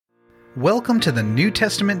Welcome to the New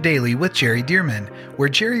Testament Daily with Jerry Dearman, where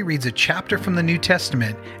Jerry reads a chapter from the New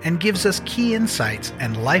Testament and gives us key insights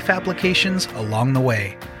and life applications along the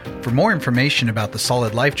way. For more information about the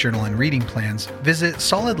Solid Life Journal and reading plans, visit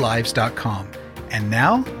solidlives.com. And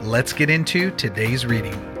now, let's get into today's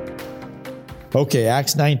reading. Okay,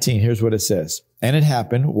 Acts 19, here's what it says. And it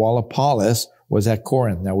happened while Apollos was at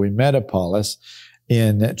Corinth. Now, we met Apollos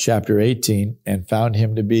in chapter 18 and found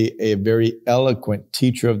him to be a very eloquent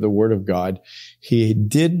teacher of the Word of God. He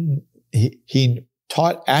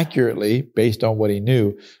taught accurately based on what he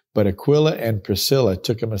knew, but Aquila and Priscilla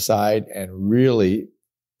took him aside and really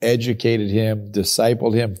educated him,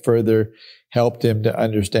 discipled him further, helped him to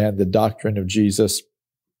understand the doctrine of Jesus.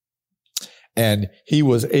 And he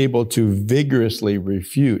was able to vigorously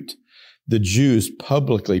refute the Jews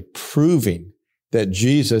publicly, proving that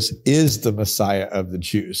Jesus is the Messiah of the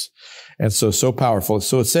Jews. And so powerful.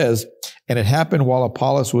 So it says, and it happened while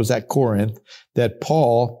Apollos was at Corinth that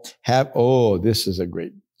Paul this is a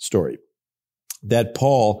great story, that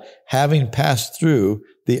Paul, having passed through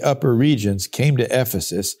the upper regions, came to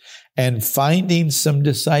Ephesus, and finding some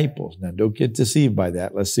disciples. Now don't get deceived by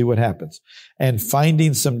that. Let's see what happens. And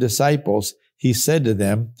finding some disciples, he said to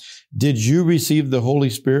them, did you receive the Holy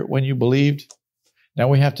Spirit when you believed? Now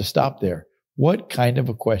we have to stop there. What kind of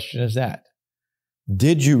a question is that?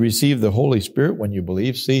 Did you receive the Holy Spirit when you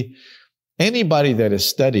believe? See, anybody that has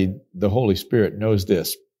studied the Holy Spirit knows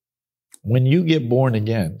this. When you get born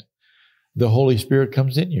again, the Holy Spirit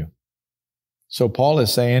comes in you. So Paul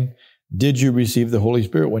is saying, did you receive the Holy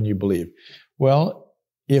Spirit when you believe? Well,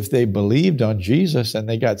 if they believed on Jesus and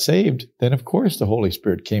they got saved, then of course the Holy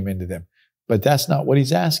Spirit came into them. But that's not what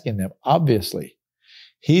he's asking them, obviously.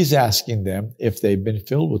 He's asking them if they've been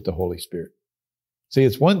filled with the Holy Spirit. See,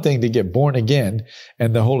 it's one thing to get born again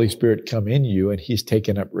and the Holy Spirit come in you and he's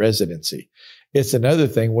taken up residency. It's another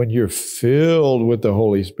thing when you're filled with the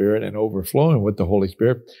Holy Spirit and overflowing with the Holy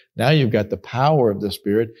Spirit. Now you've got the power of the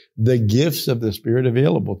Spirit, the gifts of the Spirit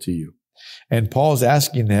available to you. And Paul's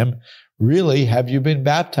asking them, really, have you been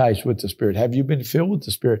baptized with the Spirit? Have you been filled with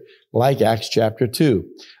the Spirit? Like Acts chapter 2,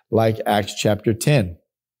 like Acts chapter 10.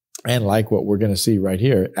 And like what we're going to see right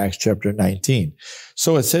here, Acts chapter 19.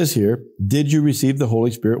 So it says here, did you receive the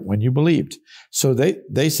Holy Spirit when you believed? So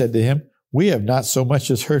they said to him, we have not so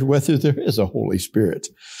much as heard whether there is a Holy Spirit.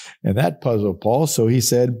 And that puzzled Paul. So he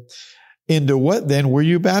said, into what then were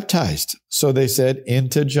you baptized? So they said,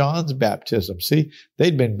 into John's baptism. See,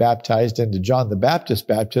 they'd been baptized into John the Baptist's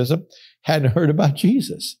baptism, hadn't heard about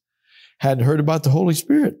Jesus. Hadn't heard about the Holy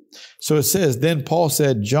Spirit. So it says, then Paul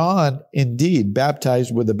said, John indeed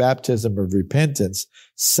baptized with the baptism of repentance,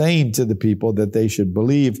 saying to the people that they should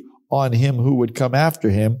believe on him who would come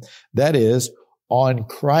after him, that is, on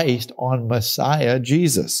Christ, on Messiah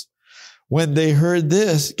Jesus. When they heard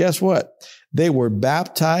this, guess what? They were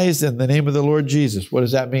baptized in the name of the Lord Jesus. What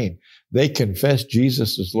does that mean? They confessed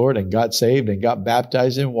Jesus as Lord and got saved and got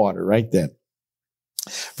baptized in water right then.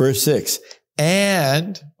 Verse 6.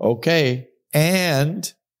 And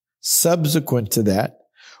subsequent to that,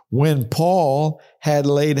 when Paul had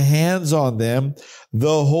laid hands on them,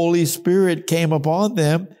 the Holy Spirit came upon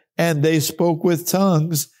them and they spoke with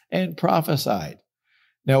tongues and prophesied.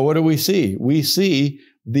 Now, what do we see? We see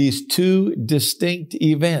these two distinct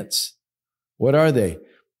events. What are they?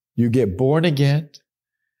 You get born again,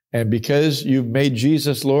 and because you've made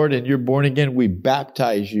Jesus Lord and you're born again, we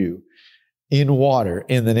baptize you in water,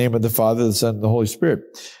 in the name of the Father, the Son, and the Holy Spirit.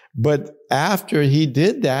 But after he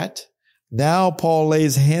did that, now Paul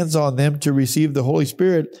lays hands on them to receive the Holy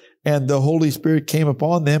Spirit, and the Holy Spirit came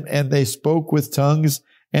upon them, and they spoke with tongues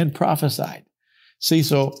and prophesied. See,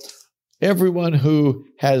 so everyone who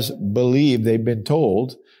has believed, they've been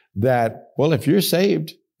told that, well, if you're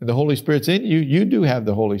saved and the Holy Spirit's in you, you do have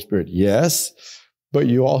the Holy Spirit. Yes, but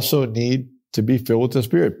you also need to be filled with the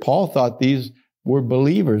Spirit. Paul thought these were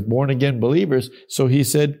believers, born again believers. So he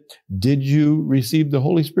said, did you receive the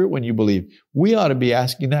Holy Spirit when you believe? We ought to be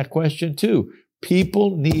asking that question too.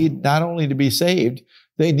 People need not only to be saved,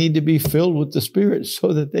 they need to be filled with the Spirit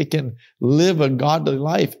so that they can live a godly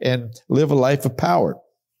life and live a life of power.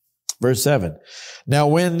 Verse 7. Now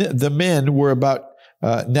the men were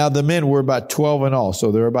about 12 in all.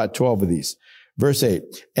 So there were about 12 of these. Verse 8.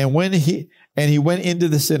 And he went into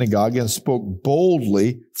the synagogue and spoke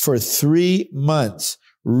boldly for 3 months,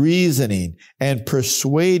 reasoning and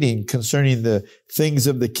persuading concerning the things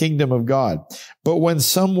of the kingdom of God. But when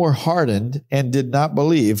some were hardened and did not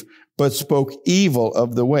believe, but spoke evil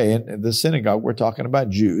of the way, and the synagogue, we're talking about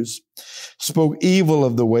Jews, spoke evil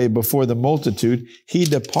of the way before the multitude, he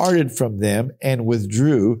departed from them and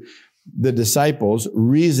withdrew the disciples,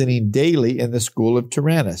 reasoning daily in the school of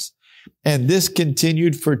Tyrannus. And this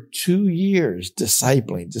continued for 2 years,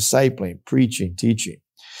 discipling, preaching, teaching.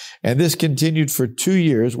 And this continued for 2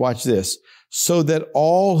 years, watch this, so that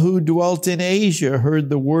all who dwelt in Asia heard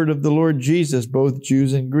the word of the Lord Jesus, both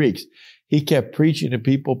Jews and Greeks. He kept preaching to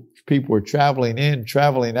people. People were traveling in,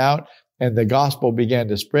 traveling out, and the gospel began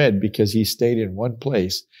to spread because he stayed in one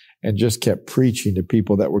place and just kept preaching to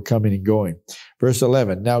people that were coming and going. Verse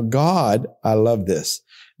 11, now God, I love this,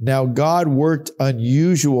 now God worked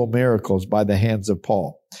unusual miracles by the hands of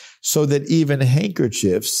Paul, so that even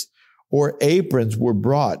handkerchiefs or aprons were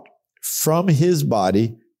brought from his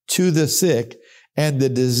body to the sick, and the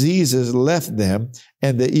diseases left them,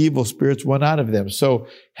 and the evil spirits went out of them. So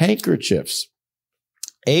handkerchiefs,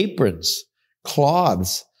 aprons,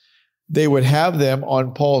 cloths, they would have them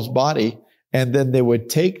on Paul's body, and then they would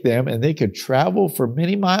take them, and they could travel for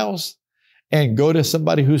many miles and go to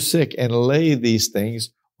somebody who's sick and lay these things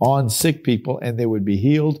on sick people, and they would be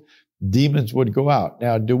healed. Demons would go out.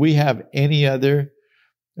 Now, do we have any other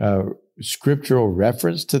scriptural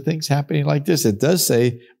reference to things happening like this? It does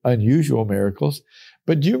say unusual miracles,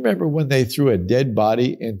 but do you remember when they threw a dead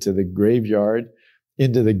body into the graveyard,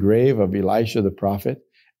 into the grave of Elisha the prophet?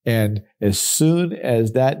 And as soon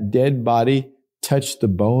as that dead body touched the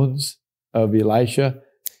bones of Elisha,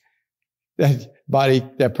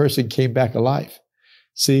 that person came back alive.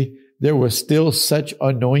 See, there was still such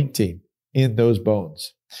anointing in those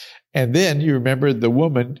bones. And then you remember the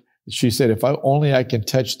woman, she said, if I can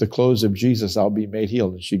touch the clothes of Jesus, I'll be made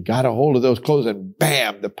healed. And she got a hold of those clothes, and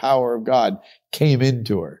bam, the power of God came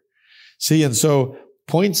into her. See, and so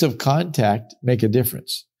points of contact make a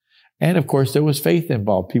difference. And of course, there was faith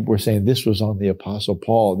involved. People were saying this was on the Apostle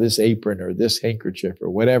Paul, this apron or this handkerchief or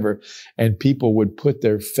whatever. And people would put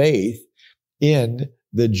their faith in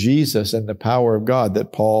the Jesus and the power of God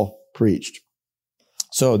that Paul preached.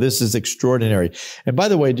 So this is extraordinary. And by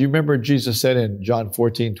the way, do you remember Jesus said in John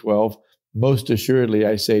 14:12, most assuredly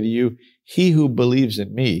I say to you, he who believes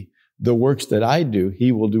in me, the works that I do,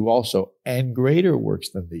 he will do also, and greater works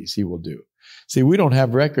than these he will do. See, we don't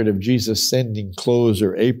have record of Jesus sending clothes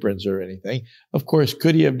or aprons or anything. Of course,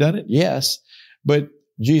 could he have done it? Yes. But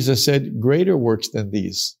Jesus said, greater works than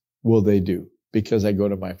these will they do, because I go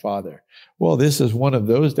to my Father. Well, this is one of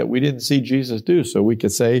those that we didn't see Jesus do. So we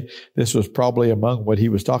could say this was probably among what he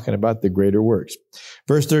was talking about, the greater works.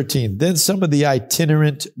 Verse 13, then some of the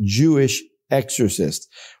itinerant Jewish exorcists.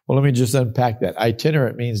 Well, let me just unpack that.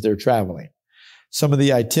 Itinerant means they're traveling. Some of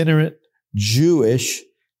the itinerant Jewish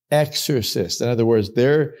exorcists. In other words,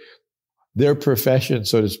 their profession,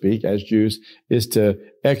 so to speak, as Jews, is to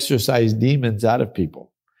exorcise demons out of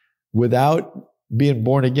people without being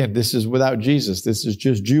born again. This is without Jesus. This is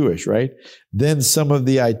just Jewish, right? Then some of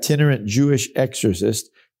the itinerant Jewish exorcists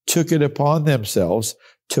took it upon themselves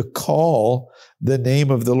to call the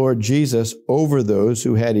name of the Lord Jesus over those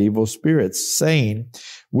who had evil spirits, saying,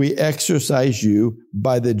 we exorcise you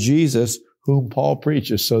by the Jesus whom Paul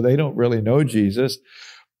preaches. So they don't really know Jesus.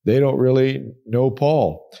 They don't really know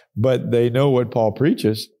Paul, but they know what Paul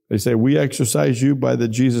preaches. They say, we exorcise you by the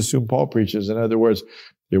Jesus whom Paul preaches. In other words,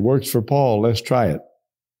 it works for Paul. Let's try it.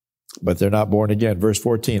 But they're not born again. Verse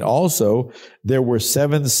 14. Also, there were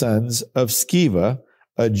 7 sons of Sceva,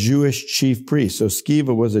 a Jewish chief priest. So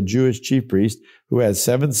Sceva was a Jewish chief priest who had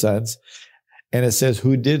 7 sons. And it says,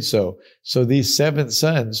 who did so? So these 7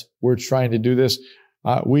 sons were trying to do this.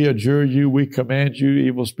 We adjure you, we command you,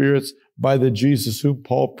 evil spirits, by the Jesus whom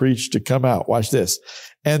Paul preached, to come out. Watch this.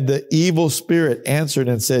 And the evil spirit answered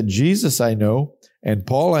and said, Jesus I know, and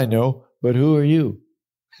Paul I know, but who are you?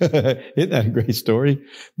 Isn't that a great story?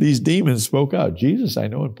 These demons spoke out, Jesus I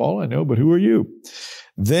know, and Paul I know, but who are you?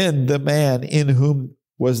 Then the man in whom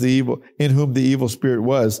the evil spirit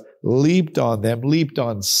was, leaped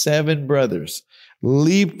on 7 brothers,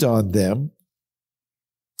 leaped on them,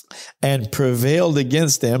 and prevailed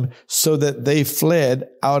against them, so that they fled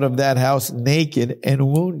out of that house naked and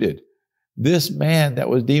wounded. This man that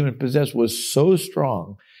was demon possessed was so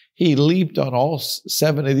strong. He leaped on all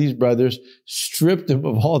 7 of these brothers, stripped them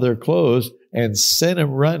of all their clothes, and sent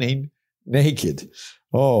them running naked.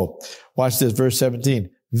 Oh, watch this, verse 17.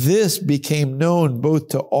 This became known both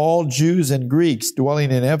to all Jews and Greeks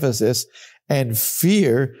dwelling in Ephesus, and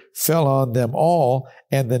fear fell on them all,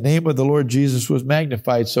 and the name of the Lord Jesus was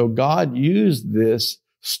magnified. So God used this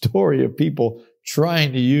story of people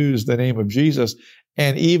trying to use the name of Jesus,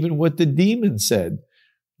 and even what the demons said.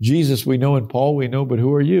 Jesus we know, and Paul we know, but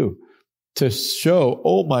who are you? To show,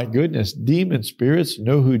 oh my goodness, demon spirits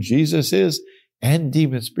know who Jesus is, and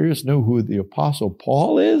demon spirits know who the Apostle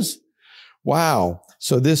Paul is. Wow.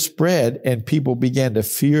 So this spread, and people began to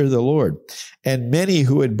fear the Lord. And many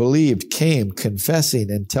who had believed came, confessing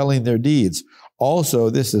and telling their deeds. Also,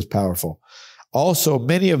 this is powerful. Also,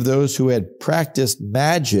 many of those who had practiced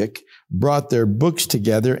magic brought their books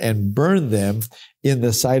together and burned them in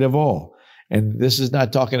the sight of all. And this is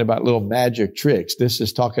not talking about little magic tricks. This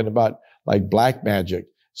is talking about like black magic,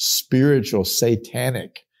 spiritual,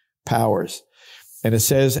 satanic powers. And it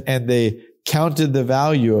says, and they counted the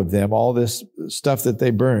value of them, all this stuff that they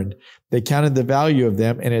burned. They counted the value of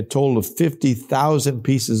them, and it totaled 50,000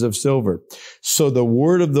 pieces of silver. So the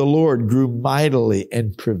word of the Lord grew mightily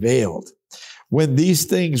and prevailed. When these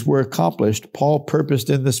things were accomplished, Paul purposed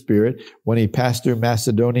in the Spirit, when he passed through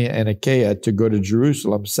Macedonia and Achaia, to go to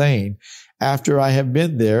Jerusalem, saying, after I have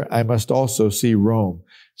been there, I must also see Rome.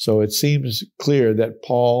 So it seems clear that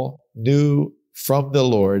Paul knew from the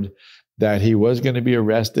Lord that he was going to be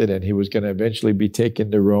arrested and he was going to eventually be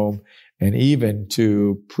taken to Rome and even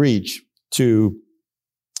to preach to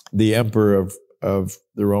the emperor of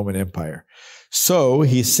the Roman Empire. So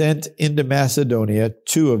he sent into Macedonia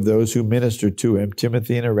 2 of those who ministered to him,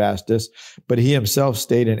 Timothy and Erastus, but he himself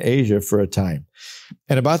stayed in Asia for a time.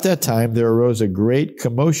 And about that time, there arose a great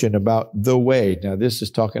commotion about the way. Now, this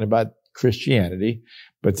is talking about Christianity,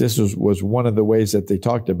 but this was one of the ways that they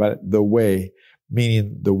talked about it, the way,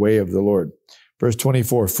 meaning the way of the Lord. Verse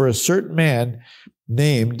 24, for a certain man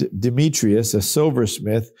named Demetrius, a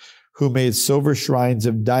silversmith, who made silver shrines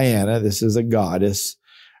of Diana, this is a goddess,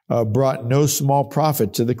 brought no small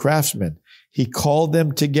profit to the craftsmen. He called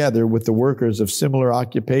them together with the workers of similar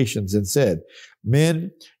occupations and said,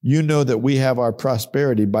 men, you know that we have our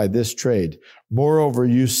prosperity by this trade. Moreover,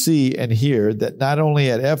 you see and hear that not only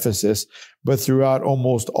at Ephesus, but throughout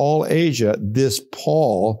almost all Asia, this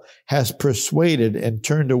Paul has persuaded and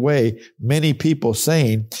turned away many people,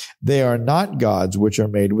 saying they are not gods which are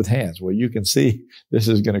made with hands. Well, you can see this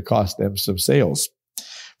is going to cost them some sales.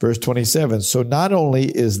 Verse 27, so not only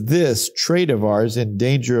is this trade of ours in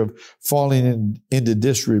danger of falling into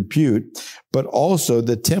disrepute, but also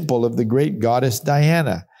the temple of the great goddess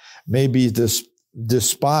Diana may be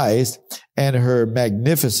despised and her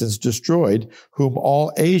magnificence destroyed, whom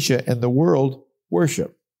all Asia and the world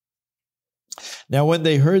worship. Now, when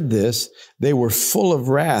they heard this, they were full of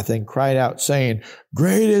wrath and cried out, saying,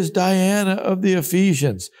 great is Diana of the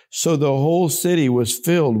Ephesians. So the whole city was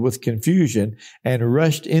filled with confusion and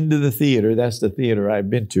rushed into the theater. That's the theater I've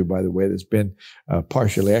been to, by the way, that's been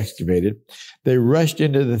partially excavated. They rushed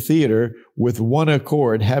into the theater with one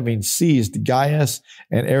accord, having seized Gaius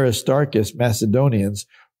and Aristarchus, Macedonians,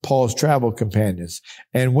 Paul's travel companions.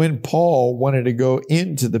 And when Paul wanted to go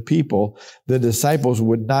into the people, the disciples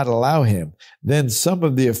would not allow him. Then some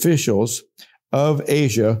of the officials of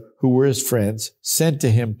Asia, who were his friends, sent to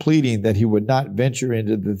him, pleading that he would not venture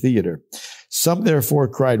into the theater. Some therefore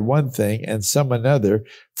cried one thing and some another,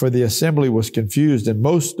 for the assembly was confused, and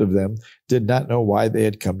most of them did not know why they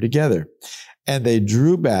had come together. And they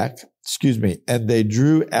drew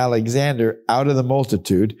Alexander out of the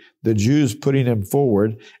multitude, the Jews putting him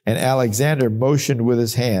forward, and Alexander motioned with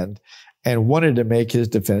his hand and wanted to make his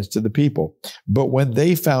defense to the people. But when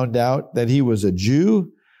they found out that he was a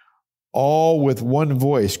Jew, all with one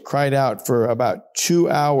voice cried out for about 2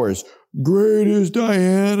 hours, great is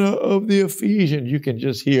Diana of the Ephesians. You can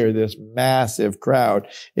just hear this massive crowd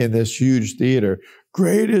in this huge theater.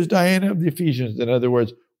 Great is Diana of the Ephesians. In other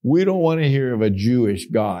words, we don't want to hear of a Jewish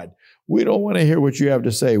God. We don't want to hear what you have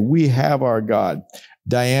to say. We have our God,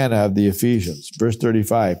 Diana of the Ephesians. Verse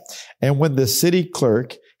 35, and when the city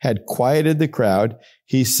clerk had quieted the crowd,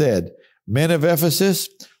 he said, men of Ephesus,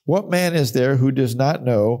 what man is there who does not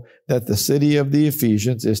know that the city of the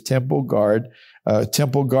Ephesians is temple guardian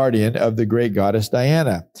of the great goddess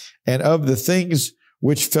Diana, and of the things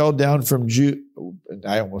which fell down from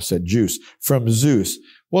from Zeus?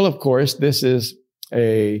 Well, of course, this is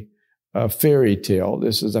a fairy tale.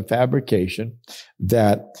 This is a fabrication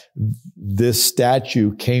that this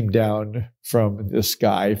statue came down from the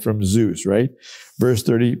sky from Zeus, right? Verse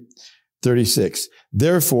 36.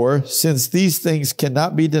 Therefore, since these things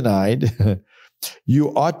cannot be denied, you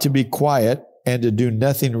ought to be quiet and to do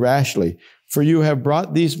nothing rashly. For you have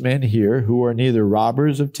brought these men here who are neither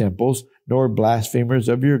robbers of temples nor blasphemers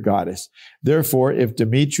of your goddess. Therefore, if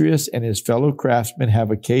Demetrius and his fellow craftsmen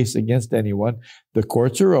have a case against anyone, the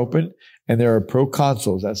courts are open and there are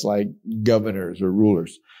proconsuls, that's like governors or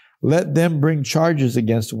rulers. Let them bring charges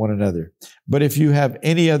against one another. But if you have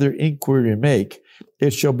any other inquiry to make,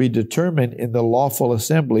 it shall be determined in the lawful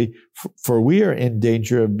assembly, for we are in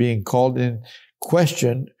danger of being called in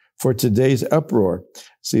question for today's uproar.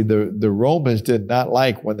 See, the Romans did not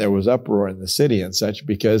like when there was uproar in the city and such,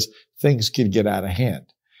 because things could get out of hand.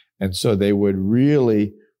 And so they would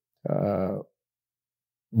really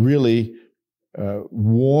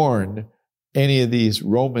warn any of these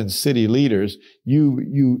Roman city leaders,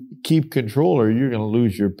 you keep control or you're going to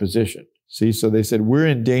lose your position. See, so they said, we're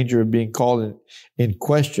in danger of being called in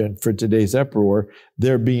question for today's uproar,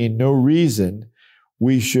 there being no reason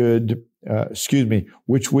we should,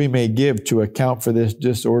 which we may give to account for this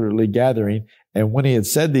disorderly gathering. And when he had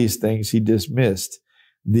said these things, he dismissed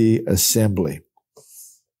the assembly.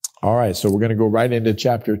 All right, so we're going to go right into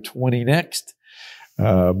chapter 20 next.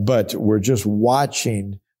 But we're just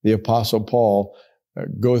watching the Apostle Paul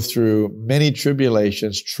go through many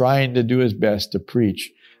tribulations, trying to do his best to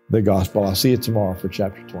preach the gospel. I'll see you tomorrow for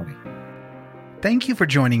chapter 20. Thank you for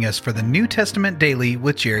joining us for the New Testament Daily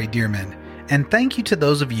with Jerry Dirmann. And thank you to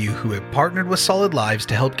those of you who have partnered with Solid Lives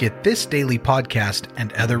to help get this daily podcast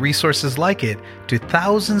and other resources like it to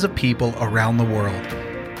thousands of people around the world.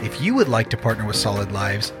 If you would like to partner with Solid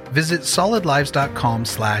Lives, visit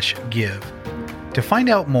solidlives.com/give. To find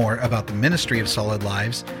out more about the ministry of Solid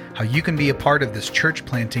Lives, how you can be a part of this church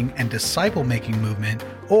planting and disciple-making movement,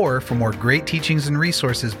 or for more great teachings and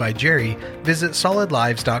resources by Jerry, visit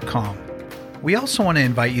solidlives.com. We also want to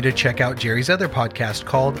invite you to check out Jerry's other podcast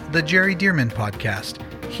called The Jerry Dirmann Podcast.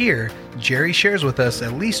 Here, Jerry shares with us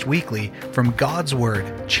at least weekly from God's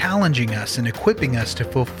Word, challenging us and equipping us to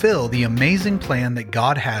fulfill the amazing plan that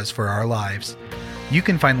God has for our lives. You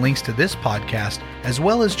can find links to this podcast as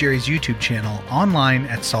well as Jerry's YouTube channel online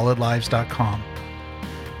at solidlives.com.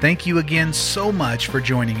 Thank you again so much for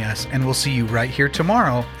joining us, and we'll see you right here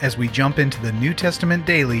tomorrow as we jump into the New Testament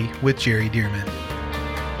Daily with Jerry Dirmann.